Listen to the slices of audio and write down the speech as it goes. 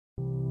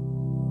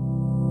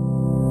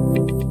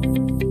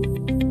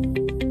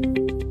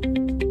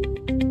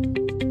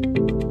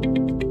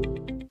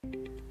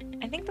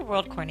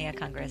World Cornea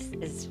Congress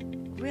is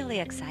really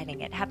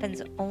exciting. It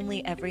happens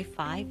only every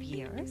 5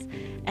 years,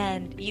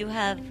 and you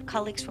have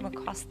colleagues from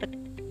across the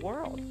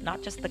world,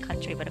 not just the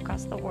country, but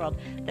across the world,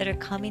 that are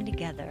coming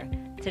together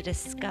to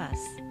discuss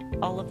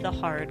all of the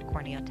hard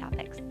cornea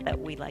topics that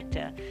we like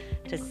to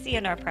see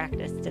in our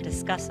practice, to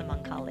discuss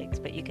among colleagues,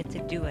 but you get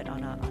to do it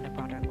on a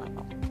broader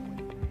level.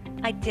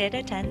 I did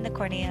attend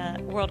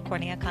the World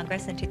Cornea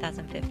Congress in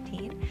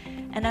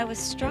 2015, and I was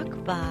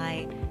struck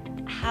by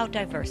how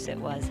diverse it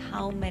was,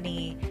 how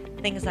many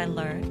things I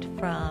learned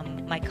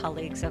from my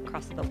colleagues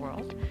across the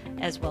world,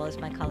 as well as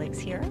my colleagues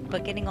here,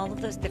 but getting all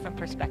of those different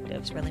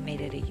perspectives really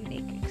made it a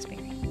unique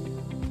experience.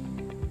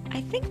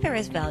 I think there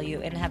is value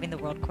in having the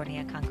World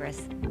Cornea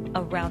Congress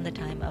around the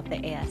time of the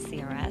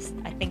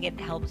ASCRS. I think it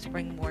helps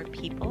bring more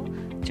people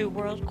to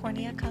World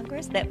Cornea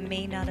Congress that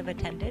may not have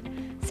attended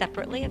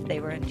separately if they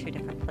were in two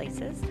different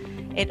places.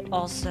 It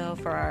also,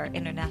 for our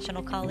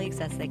international colleagues,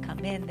 as they come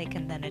in, they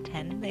can then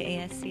attend the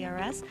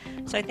ASCRS.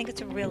 So I think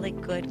it's a really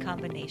good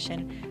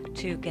combination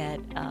to get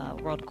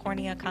World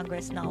Cornea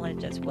Congress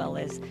knowledge as well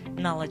as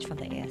knowledge from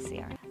the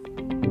ASCRS.